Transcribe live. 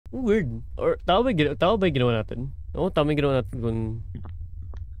Weird. Or tama ba yung ginawa natin? Oo, tama yung ginawa natin kung...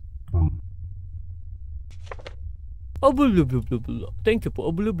 Oh, blah, blah, blah, blah, blah. Thank you po.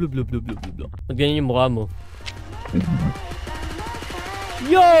 Oh, blah, blah, blah, blah, blah, blah. At ganyan yung mukha mo.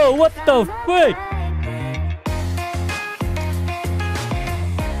 Yo! What the fuck?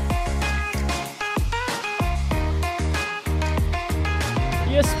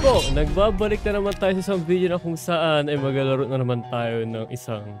 Yes po! Nagbabalik na naman tayo sa isang video na kung saan ay maglalaro na naman tayo ng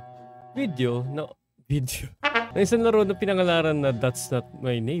isang video na... ng isang laro na pinangalaran na That's Not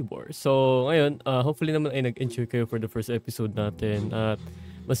My Neighbor. So, ngayon, hopefully naman ay nag-enjoy kayo for the first episode natin. At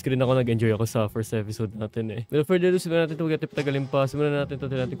maski rin ako nag-enjoy ako sa first episode natin eh. Without further ado, simulan natin ito magkatip-tagalin pa. Simulan natin ito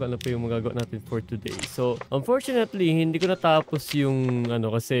natin kung ano pa yung magagawa natin for today. So, unfortunately, hindi ko natapos yung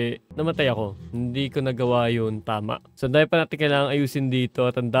kasi namatay ako. Hindi ko nagawa yun tama. So, dahil pa natin kailangan ayusin dito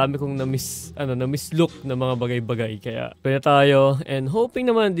at ang dami kong na-mislook na mga bagay-bagay. Kaya, pwede tayo. And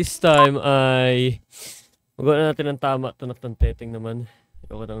hoping naman this time ay magawa natin ng tama. Tanak ng teteng naman.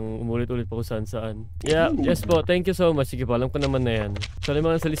 Ako nang umulit-ulit pa kung saan. Yeah, yes po. Thank you so much. Sige po, alam ko naman na yan. So, ano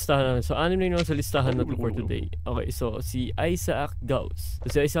yung sa listahan natin? So, 6 na yung sa listahan natin for today. Okay, so, si Isaac Gauss.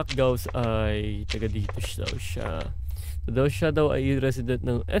 So, si Isaac Gauss ay taga dito daw siya. So, siya daw ay resident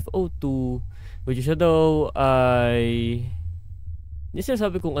ng FO2. Which siya daw ay... Hindi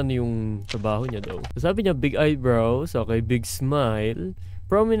sinasabi kung ano yung trabaho niya daw. So, sabi niya, big eyebrows, okay, big smile,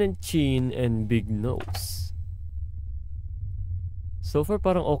 prominent chin, and big nose. So far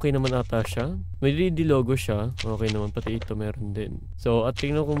parang okay naman ata siya. May 3D logo siya. Okay naman, pati ito meron din. So at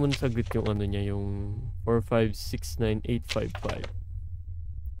tingnan ko muna saglit yung ano niya, yung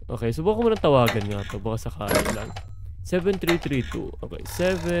 4569855. Okay, subukan ko muna tawagan nga to, baka sakali lang. 7332. Okay,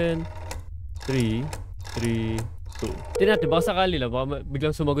 7332. Tingnan natin, baka sakali lang, baka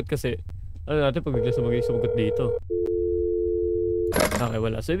biglang sumagot kasi. Ano natin pag biglang sumagot dito? Okay,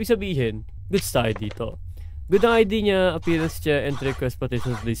 wala. So ibig sabihin, goods tayo dito. Good ang ID niya, appearance niya, entry request,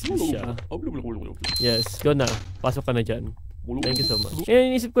 petition list siya. Yes, go na. Pasok ka na dyan. Thank you so much. Eh,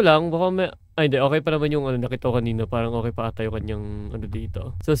 inisip ko lang, baka may... Ay, hindi. Okay pa naman yung nakita ko kanina. Parang okay pa ata yung kanyang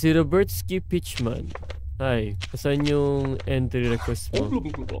dito. So, si Robertsky Pitchman. Hi. Saan yung entry request mo?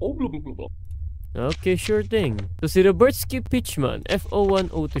 Okay, sure thing. So, si Robertsky Pitchman,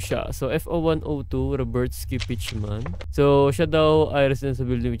 FO102 siya. So, FO102, Robertsky Pitchman. So, siya daw ay resident sa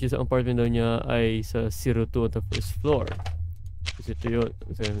building, which is ang apartment daw niya ay sa 02 on the first floor. Kasi ito yun.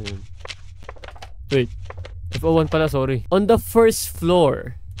 Wait. FO1 pala, sorry. On the first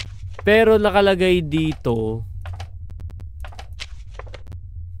floor. Pero nakalagay dito...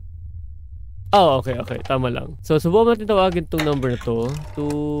 Oh, okay. Tama lang. So, subukan natin tawagin itong number na to.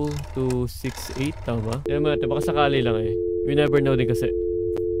 2268, tama? Tignan natin, baka sakali lang eh. We never know din kasi.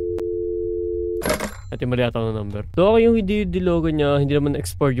 At mali ata ng number. So, okay yung hindi logo niya. Hindi naman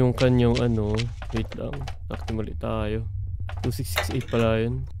export yung kanyang Wait lang. Nakti mali tayo. 2668 pala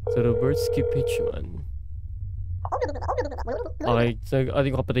yun. So, Robertsky Pitchman. Okay. So,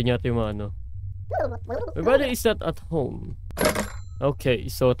 ating kapatid niya ito yung mga My brother is not at home. Okay,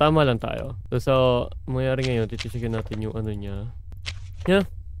 so tama lang tayo. So mangyari ngayon, titisigin natin yung niya. Yeah,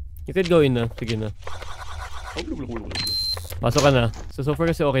 you can go in na. Sige na. Pasok ka na. So far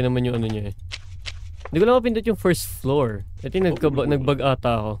kasi okay naman yung niya eh. Hindi ko lang mapindot yung first floor. I think nagbag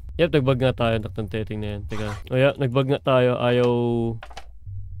ata ako. Yep, nagbag nga tayo. Naktanteting na yan. Teka. Oh yeah, nagbag nga tayo. Ayaw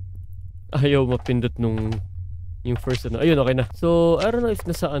mapindot nung... Yung first ayun, okay na. So, I don't know if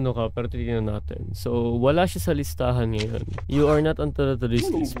nasa ka, pero titignan natin. So, wala siya sa listahan ngayon. You are not on today's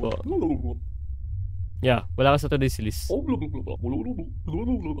list po. Yeah, wala ka sa today's list.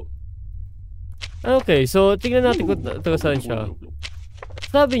 Okay, so tingnan natin kung saan siya.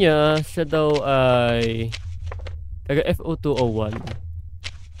 Sabi niya, siya daw ay taga FO201.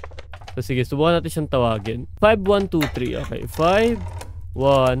 So, sige, subukan natin siyang tawagin. 5123, okay.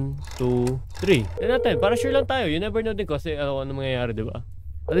 1, 2, 3. Tignan natin, para sure lang tayo. You never know din kasi ano mangyayari, diba?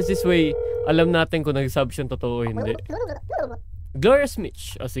 At least this way, alam natin kung nagsasabi siyang totoo o hindi. Gloria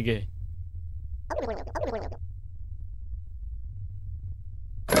Smith. O, sige.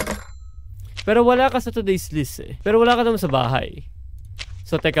 Pero wala ka sa today's list eh. Pero wala ka naman sa bahay.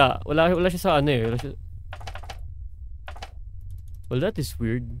 So, teka. Wala siya sa Wala siya... Well, that is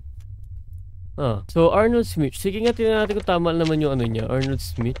weird. So Arnold Smith. Sige nga, tingnan natin kung tama naman yung niya. Arnold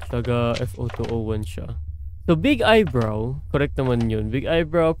Smith, taga FO201 siya. So big eyebrow, correct naman yun. Big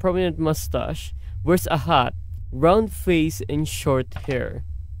eyebrow, prominent mustache, wears a hat, round face, and short hair.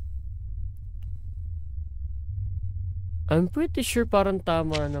 I'm pretty sure parang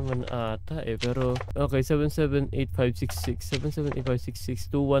tama naman ata eh. Pero, okay, 778566,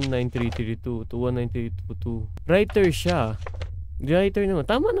 778566, 219332, 219322. Writer siya. Writer naman.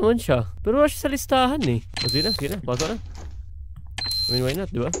 Tama naman siya. Pero wala siya sa listahan eh. O sige na. Pasok na. I mean, why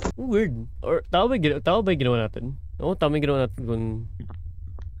not, di ba? Weird. Or, tama ba yung ginawa natin? Oo, tama yung ginawa natin kung...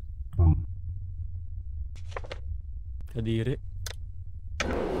 Kadiri.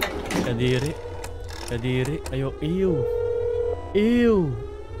 Ayo, ew.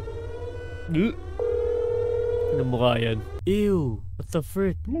 Ano mukha yan? Ew. What the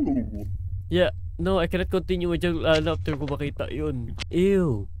frick? Yeah. No, I cannot continue with yung after ko makita yun.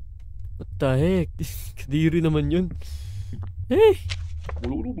 Ew. What the heck? Kadiri naman yun. Hey!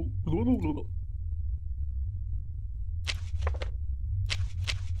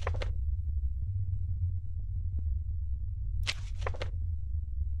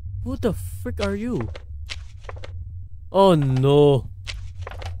 Who the frick are you? Oh no.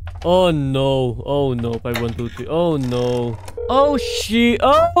 5123. Oh no. Oh shit.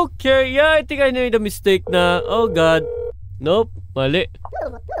 Oh, okay. Yeah, I think I made a mistake na. Oh god. Nope. Mali.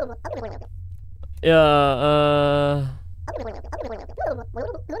 Yeah,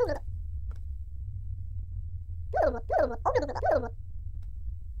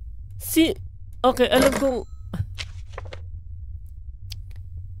 okay, alam kong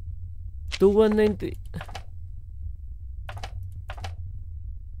 2190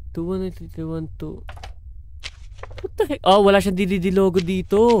 219312. What the heck? Oh, wala siyang DDD logo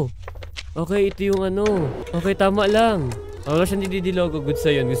dito. Okay, ito yung ano. Okay, tama lang. Oh, wala siyang DDD logo. Good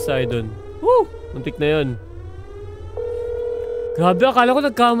sa'yo yun. Good sa'yo dun. Woo! Muntik na yun. Grabe, akala ko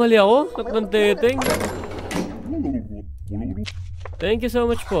nagkamali ako. Ng teteng. Thank you so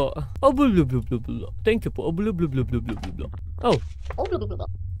much po. Oh, blah. Thank you po. Oh, blah. Oh.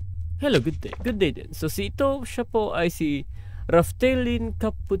 Hello, good day. Good day din. So, siya po ay si Raftelin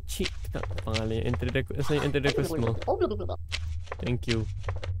Cappuccino. Pangalan niya. Entry request mo. Thank you.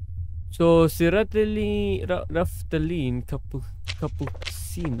 So, si Raftelin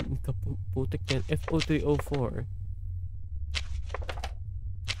Cappuccino. Putik yan. FO304.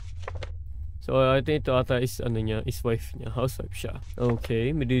 So, I think ito ata is, wife niya. Housewife siya.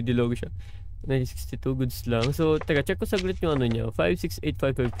 Okay, may didilogo siya. 1962, goods lang. So, teka, check ko saglit yung ano niya.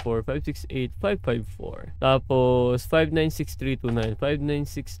 568-554, 568-554. Tapos, 596-329,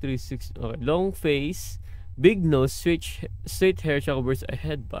 596-36. Okay, long face, big nose, straight hair, tsaka wears a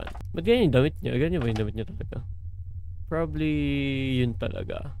headband. Ba't ganyan yung damit niya? Ganyan ba yung damit niya talaga? Probably yun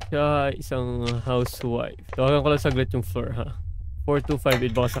talaga. Siya isang housewife. Tawagan ko lang saglit yung floor, ha?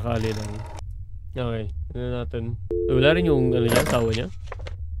 4258, baka sakali lang. Okay, ano natin? Wala rin yung asawa niya?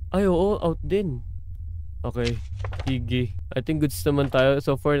 Ay, oo, out din. Okay, sige. I think goods naman tayo.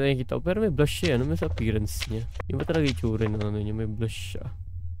 So far nakikita ko. Pero may blush siya. Ano sa appearance niya? Yung ba talaga itsura ng ano niya? May blush siya.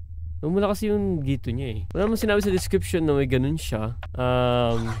 Wala kasi yung gito niya eh. Wala naman sinabi sa description na may ganun siya.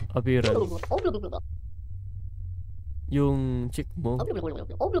 Appearance. Yung chick mo.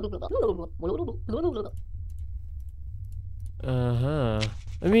 Aha.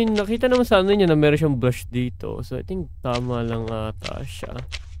 I mean, nakita naman sa ano niya na meron siyang blush dito. So, I think tama lang ata siya.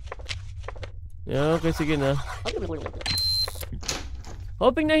 Yeah, okay, sige na.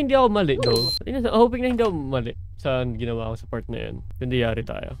 Hoping na hindi ako mali, though. Hoping na hindi ako mali sa ginawa ko sa part na yan. Kundi yari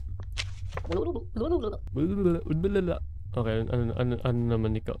tayo. Okay, ano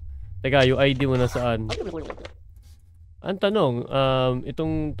naman ikaw? Teka, yung ID mo nasaan? Ang tanong,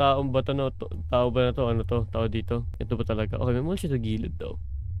 itong tao ba na to? Ano to? Tao dito? Ito ba talaga? Okay, may mga siya sa gilid daw.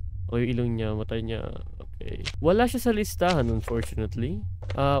 Okay, yung ilong niya, mata niya. Okay. Wala siya sa listahan, unfortunately.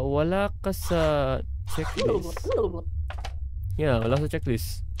 Wala ka sa checklist. Yeah, wala sa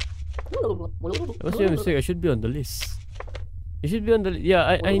checklist. What's your mistake? I should be on the list. You should be on the list. Yeah,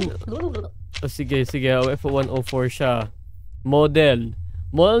 I oh, sige. F104 siya. Model.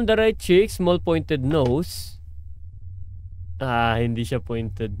 Mole on the right cheek, small pointed nose. Hindi siya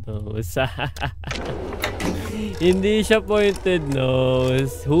pointed nose. Hindi siya pointed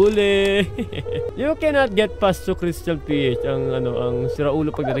nose. Huli. You cannot get past to Crystal PH. Ang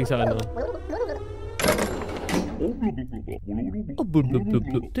siraulo pagdating sa ano. Oh,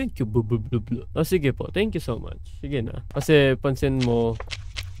 thank you. Oh, sige po. Thank you so much. Sige na. Kasi pansin mo,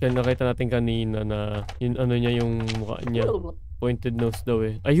 yan nakita natin kanina na yung ano niya, yung mukha niya. Pointed nose daw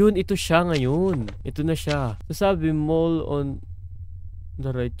eh. Ayun, ito siya ngayon. Ito na siya. So sabi, mole on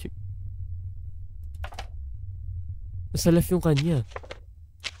the right cheek. Nasa left yung kanya.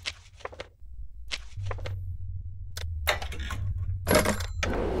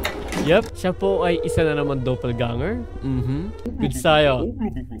 Yep, siya po ay isa na naman doppelganger. Good sayo.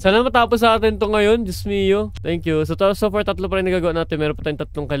 Sana matapos sa atin to ngayon. Diyos mio. Thank you. So far tatlo pa rin nagagawa natin. Meron pa tayong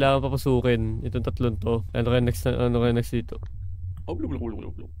tatlong kailangan papasukin. Itong tatlong to. Ano kayo next dito?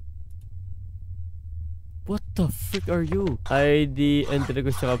 What the frick are you? ID, entry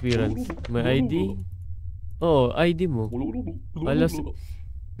request, tsaka appearance. May ID? Oh, ID mo.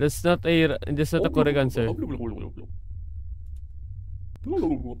 That's not a correct answer.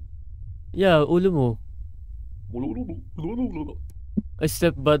 Yeah, ulo mo. A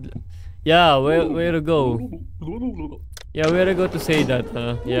step bad. Yeah, where to go? Yeah, where to go to say that,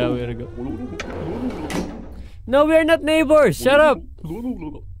 huh? Yeah, where to go? No, we're not neighbors. Shut up.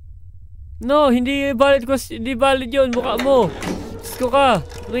 No, hindi valid yun. Mukha mo. Gusto ka.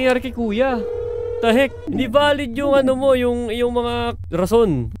 Ano nangyari kay kuya? Tahek, hindi valid yung ano mo, yung mga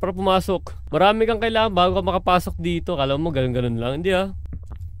rason para pumasok. Marami kang kailangan bago ka makapasok dito. Kala mo ganun lang. Hindi ah.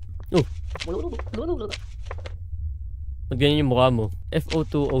 Oh. Ganyan yung mukha mo.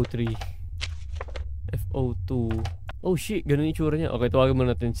 FO203. FO2. Oh shit, ganun yung itsura niya. Okay, tawagin mo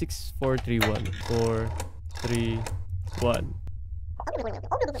natin 6431. 431.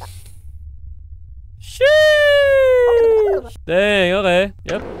 Sheesh! Dang, okay.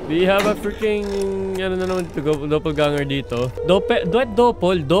 Yep, we have a freaking ano na naman dito, doppelganger dito. Doppel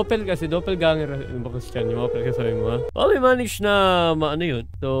kasi, doppelganger. Ano ba Kristian? Yung mga pagkasabi mo ha? Oh, may manage na maano yun.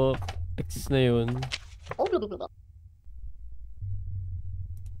 So, X na yun.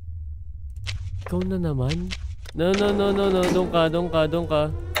 Ikaw na naman? No. Doon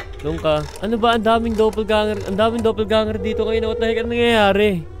ka. Ano ba? Ang daming doppelganger dito ngayon. What the heck? Ano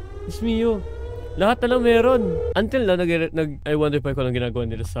nangyayari? Diyos mio. Lahat na lang meron. Until na, I wonder pa kung anong ginagawa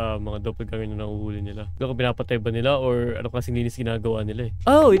nila sa mga doppelganger na nahuhuli nila. Kung pinapatay ba nila or ano kasing linis ginagawa nila eh.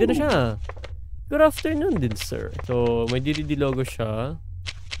 Oh, ito na siya. Good afternoon din, sir. So, may DDD logo siya.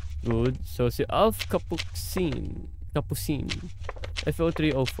 Good. So, si Alf Capucin.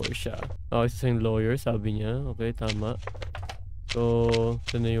 FO304 siya. Oh, isa yung lawyer, sabi niya. Okay, tama. So,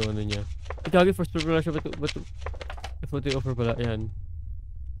 ito na yung ano niya. Ikagi first pala siya. Ba't FO304 pala? Ayan.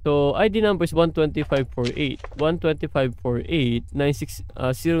 So, ID number is 12548. 12548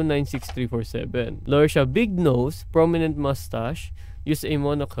 096347. Lawyer siya, big nose, prominent mustache, use a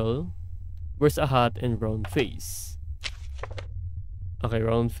monocle, wears a hat, and round face. Okay,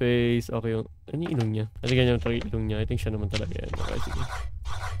 round face. Okay, yung... Ano yung ilong niya? I think ganyan yung ilong niya. I think siya naman talaga yan. Okay, sige.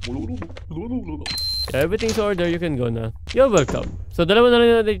 Yeah, everything's order. You can go na. You're welcome. So, dalawa na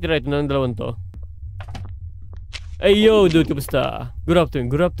lang natin try ito ng dalawang to. Hey yo, dude, kamusta? Good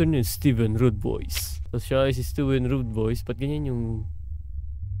afternoon, Steven Rude Boys. So siya is Steven Rude Boys, but ganyan yung...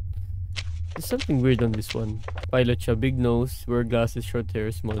 There's something weird on this one. Pilot siya, big nose, wear glasses, short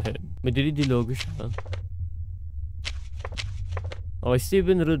hair, small head. May DDD logo siya. Okay,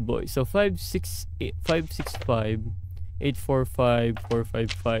 Steven Rude Boys. So 565 845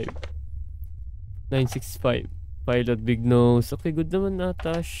 455 965. Pilot, big nose. Okay, good naman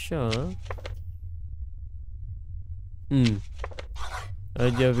nata siya.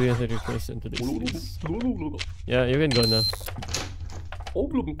 I have a request into this list. Yeah, you can go now.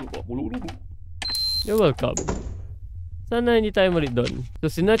 You're welcome. Sana hindi tayo mali doon.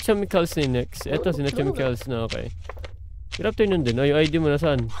 So, Sinatcha Michaels na next. Eto, Sinatcha Michaels na, okay. Good afternoon din. Oh, yung ID mo na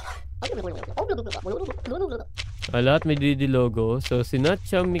saan? Lahat may DD logo. So,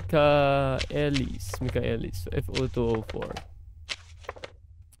 Sinatcha Michaelis. So, FO204.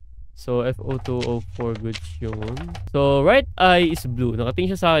 So, FO204, good yun. So, right eye is blue.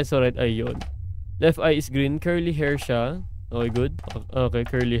 Nakatingin siya sa akin, so right eye yun. Left eye is green. Curly hair siya. Okay, good. Okay,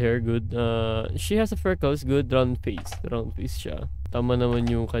 curly hair, good. She has a freckles, good. Round face siya. Tama naman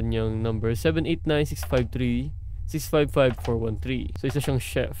yung kanyang number. 789-653-655-413. So, isa siyang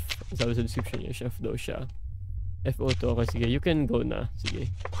chef. Sabi sa description niya, chef daw siya. FO2, okay, sige. You can go na.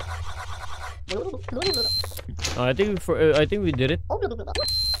 Sige. I think we did it.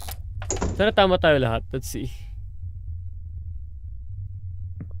 Sana tama tayo lahat. Let's see.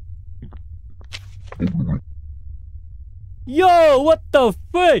 Yo! What the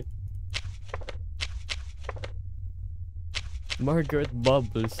fuck? Margaret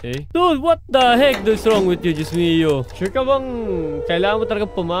Bubbles, eh? Dude, what the heck is wrong with you, just me, yo? Sure ka bang kailangan mo talaga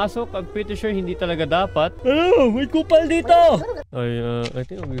pumasok? I'm pretty sure hindi talaga dapat. Oh, may kupal dito! Ay, I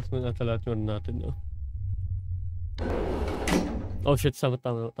think I'll gusto na lahat yun natin, no? Oh shit, sama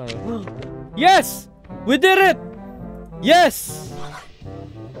tayo. Yes! We did it! Yes!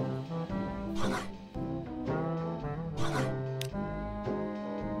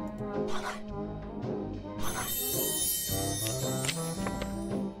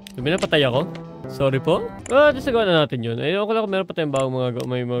 Pinapatay ako? Sorry po? Sagawa na natin yun. Ayun ko lang kung meron pa tayong bagong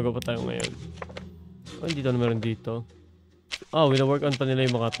may mga pa tayo ngayon. Oh, hindi na meron dito. Oh, wina-work on pa nila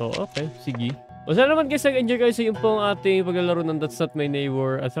yung mga to. Okay, sige. O sana naman guys, nag-enjoy kayo sa yung pong ating paglalaro ng That's Not My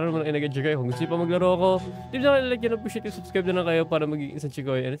Neighbor. At sana naman ay nag-enjoy kayo. Kung gusto nyo pa maglaro ako, leave na kayo like and appreciate yung subscribe na lang kayo para magiging isang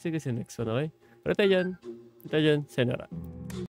chikoy. And let's see you guys in the next one, okay? Pero tayo dyan, sayonara.